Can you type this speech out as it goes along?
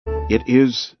It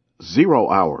is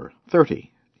 0:30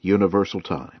 Universal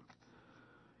Time.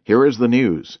 Here is the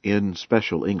news in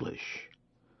special English.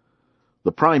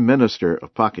 The Prime Minister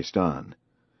of Pakistan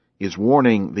is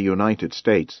warning the United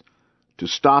States to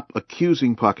stop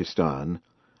accusing Pakistan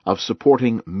of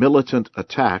supporting militant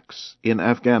attacks in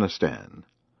Afghanistan.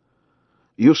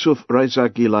 Yusuf Reza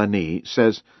Gilani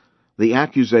says the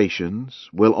accusations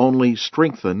will only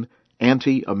strengthen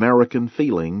anti-American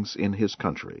feelings in his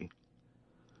country.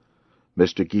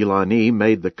 Mr. Gilani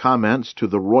made the comments to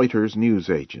the Reuters news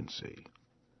agency.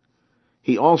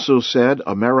 He also said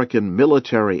American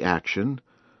military action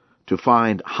to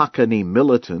find Haqqani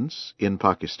militants in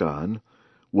Pakistan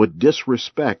would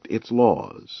disrespect its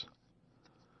laws.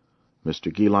 Mr.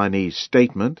 Gilani's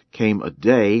statement came a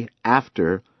day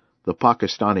after the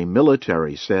Pakistani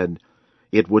military said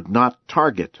it would not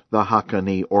target the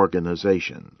Haqqani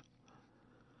organization.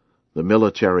 The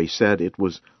military said it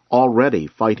was already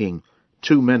fighting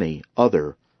too many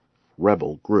other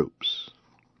rebel groups.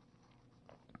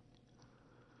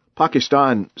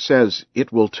 Pakistan says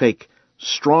it will take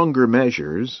stronger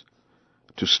measures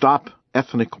to stop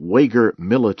ethnic Uyghur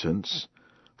militants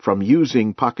from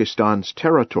using Pakistan's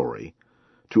territory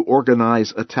to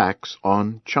organize attacks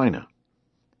on China.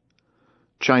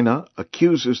 China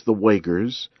accuses the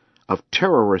Uyghurs of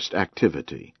terrorist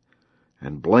activity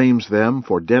and blames them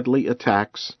for deadly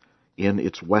attacks in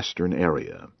its western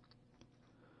area.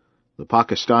 The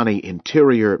Pakistani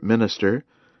Interior Minister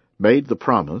made the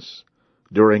promise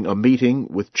during a meeting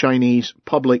with Chinese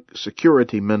Public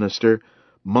Security Minister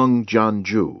Meng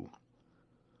Jianzhu.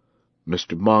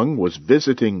 Mr. Meng was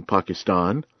visiting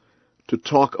Pakistan to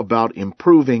talk about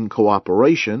improving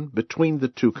cooperation between the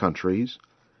two countries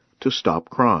to stop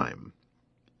crime.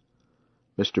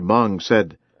 Mr. Meng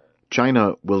said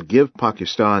China will give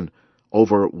Pakistan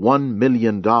over $1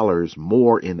 million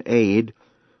more in aid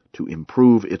to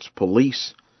improve its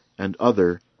police and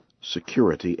other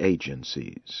security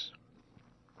agencies.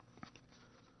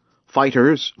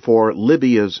 Fighters for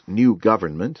Libya's new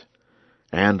government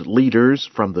and leaders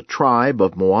from the tribe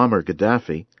of Muammar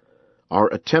Gaddafi are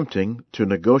attempting to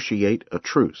negotiate a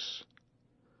truce.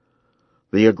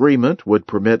 The agreement would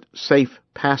permit safe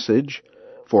passage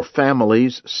for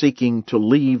families seeking to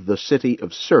leave the city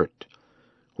of Sirte,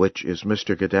 which is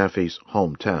Mr. Gaddafi's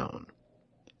hometown.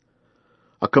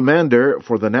 A commander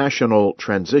for the National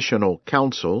Transitional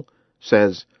Council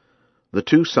says the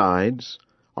two sides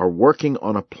are working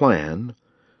on a plan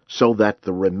so that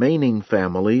the remaining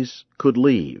families could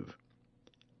leave.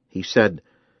 He said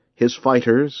his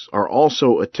fighters are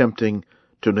also attempting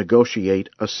to negotiate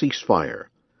a ceasefire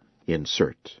in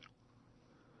Sirte.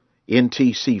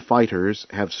 NTC fighters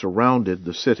have surrounded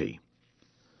the city.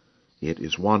 It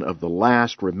is one of the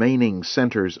last remaining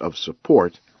centers of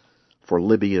support for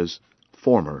Libya's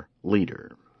former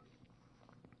leader.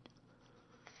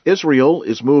 Israel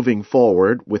is moving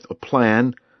forward with a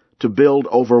plan to build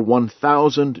over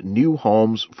 1,000 new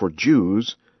homes for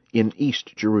Jews in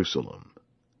East Jerusalem.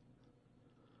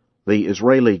 The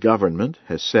Israeli government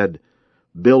has said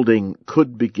building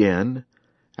could begin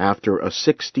after a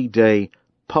 60-day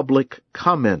public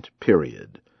comment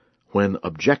period when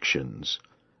objections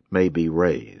may be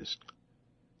raised.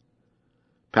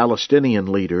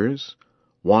 Palestinian leaders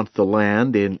want the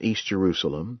land in East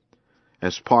Jerusalem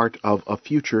as part of a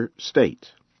future state.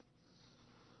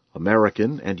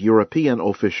 American and European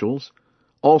officials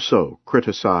also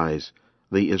criticize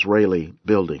the Israeli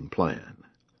building plan.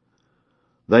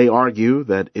 They argue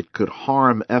that it could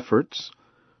harm efforts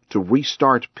to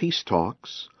restart peace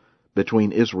talks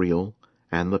between Israel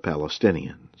and the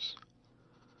Palestinians.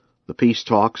 The peace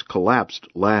talks collapsed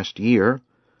last year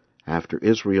after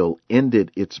Israel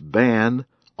ended its ban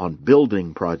on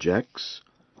building projects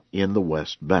in the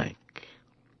West Bank.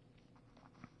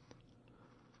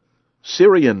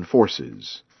 Syrian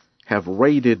forces have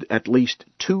raided at least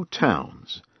 2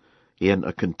 towns in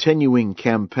a continuing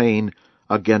campaign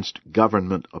against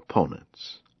government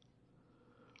opponents.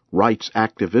 Rights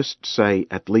activists say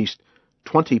at least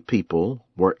 20 people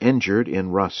were injured in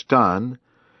Rastan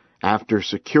after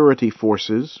security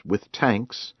forces with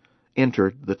tanks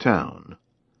entered the town.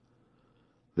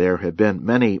 There have been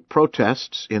many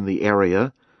protests in the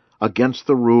area against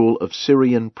the rule of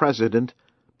Syrian President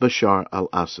Bashar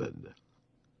al-Assad.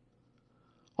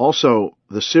 Also,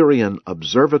 the Syrian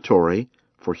Observatory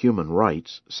for Human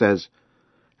Rights says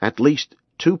at least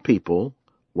 2 people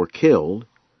were killed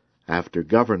after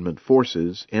government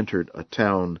forces entered a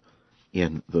town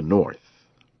in the north.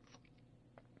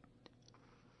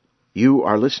 You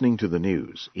are listening to the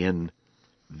news in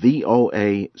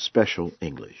VOA Special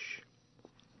English.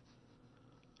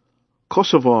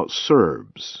 Kosovo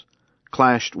Serbs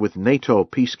clashed with NATO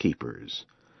peacekeepers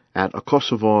at a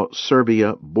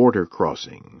Kosovo-Serbia border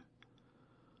crossing.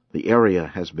 The area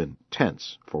has been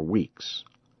tense for weeks.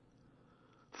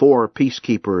 4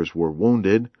 peacekeepers were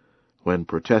wounded when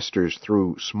protesters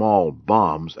threw small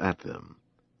bombs at them.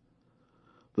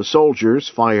 The soldiers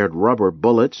fired rubber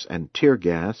bullets and tear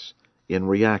gas in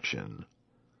reaction.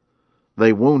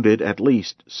 They wounded at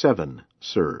least 7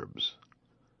 Serbs.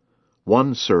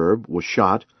 1 Serb was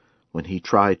shot when he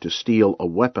tried to steal a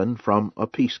weapon from a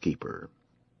peacekeeper.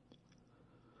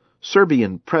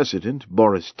 Serbian President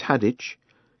Boris Tadić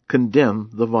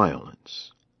condemned the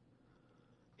violence.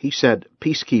 He said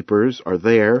peacekeepers are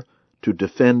there to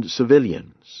defend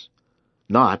civilians,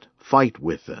 not fight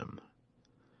with them.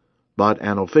 But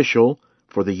an official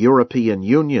for the European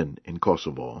Union in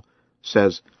Kosovo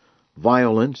says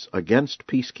violence against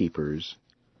peacekeepers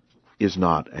is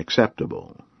not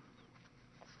acceptable.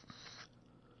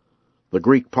 The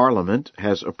Greek Parliament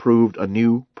has approved a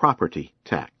new property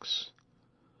tax.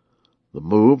 The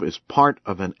move is part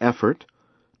of an effort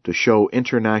to show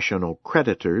international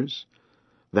creditors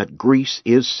that Greece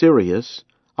is serious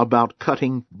about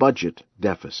cutting budget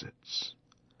deficits.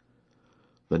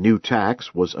 The new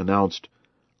tax was announced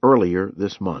earlier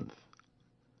this month.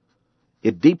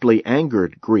 It deeply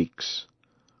angered Greeks,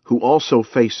 who also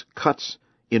face cuts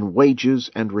in wages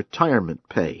and retirement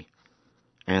pay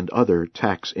and other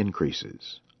tax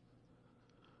increases.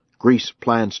 Greece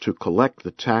plans to collect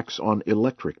the tax on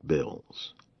electric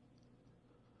bills.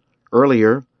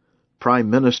 Earlier, Prime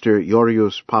Minister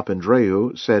Georgios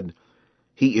Papandreou said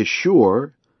he is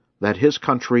sure that his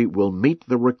country will meet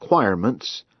the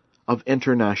requirements of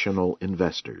international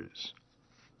investors.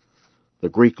 The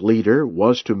Greek leader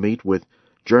was to meet with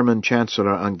German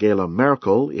Chancellor Angela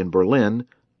Merkel in Berlin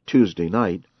Tuesday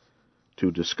night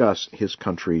to discuss his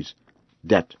country's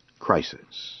debt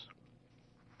crisis.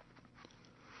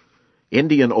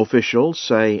 Indian officials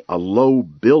say a low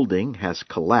building has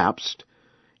collapsed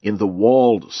in the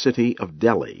walled city of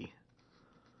Delhi.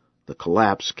 The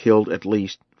collapse killed at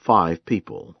least 5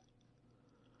 people.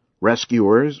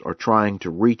 Rescuers are trying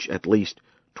to reach at least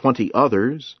 20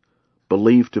 others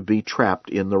believed to be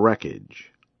trapped in the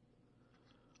wreckage.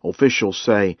 Officials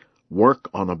say work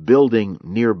on a building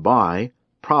nearby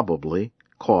probably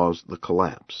caused the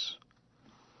collapse.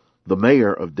 The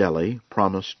mayor of Delhi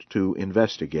promised to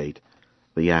investigate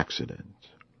the accident.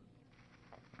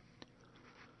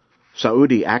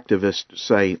 Saudi activists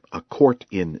say a court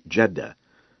in Jeddah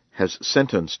has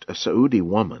sentenced a Saudi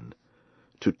woman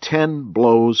to 10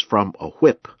 blows from a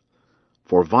whip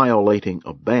for violating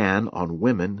a ban on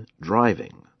women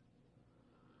driving.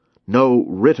 No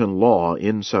written law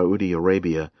in Saudi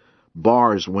Arabia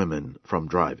bars women from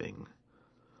driving,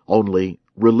 only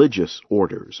religious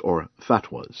orders or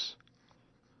fatwas.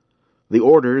 The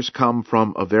orders come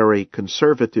from a very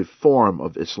conservative form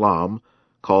of Islam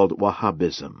called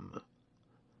Wahhabism.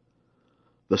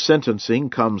 The sentencing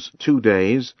comes 2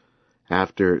 days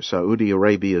after Saudi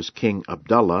Arabia's King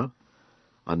Abdullah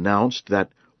announced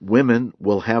that women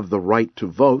will have the right to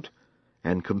vote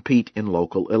and compete in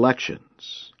local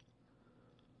elections.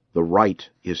 The right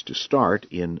is to start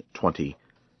in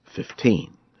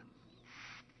 2015.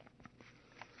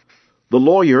 The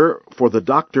lawyer for the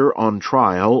doctor on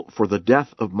trial for the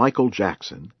death of Michael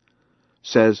Jackson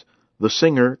says the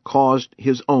singer caused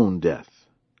his own death.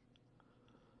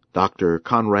 Dr.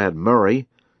 Conrad Murray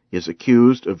is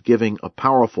accused of giving a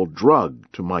powerful drug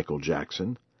to Michael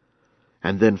Jackson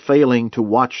and then failing to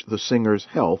watch the singer's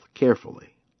health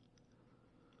carefully.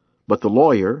 But the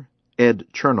lawyer, Ed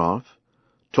Chernoff,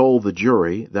 told the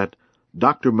jury that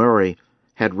Dr. Murray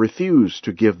had refused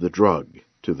to give the drug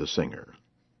to the singer.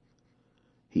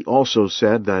 He also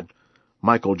said that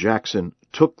Michael Jackson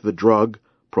took the drug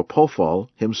propofol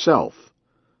himself,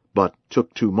 but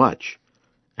took too much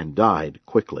and died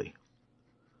quickly.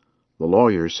 The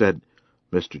lawyer said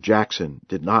Mr. Jackson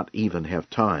did not even have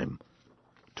time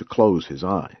to close his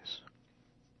eyes.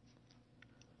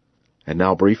 And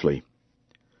now briefly,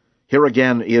 here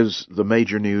again is the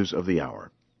major news of the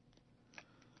hour.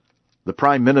 The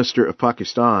Prime Minister of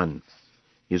Pakistan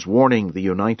is warning the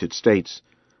United States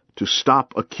to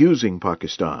stop accusing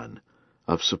Pakistan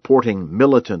of supporting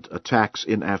militant attacks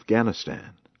in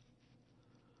Afghanistan.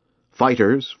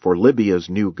 Fighters for Libya's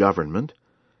new government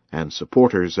and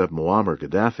supporters of Muammar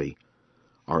Gaddafi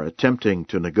are attempting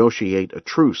to negotiate a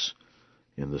truce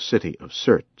in the city of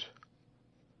Sirte.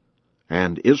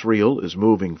 And Israel is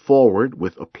moving forward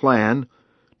with a plan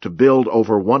to build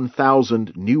over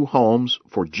 1,000 new homes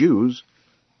for Jews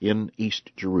in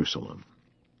East Jerusalem.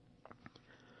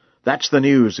 That's the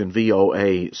news in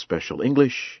VOA Special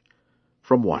English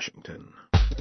from Washington.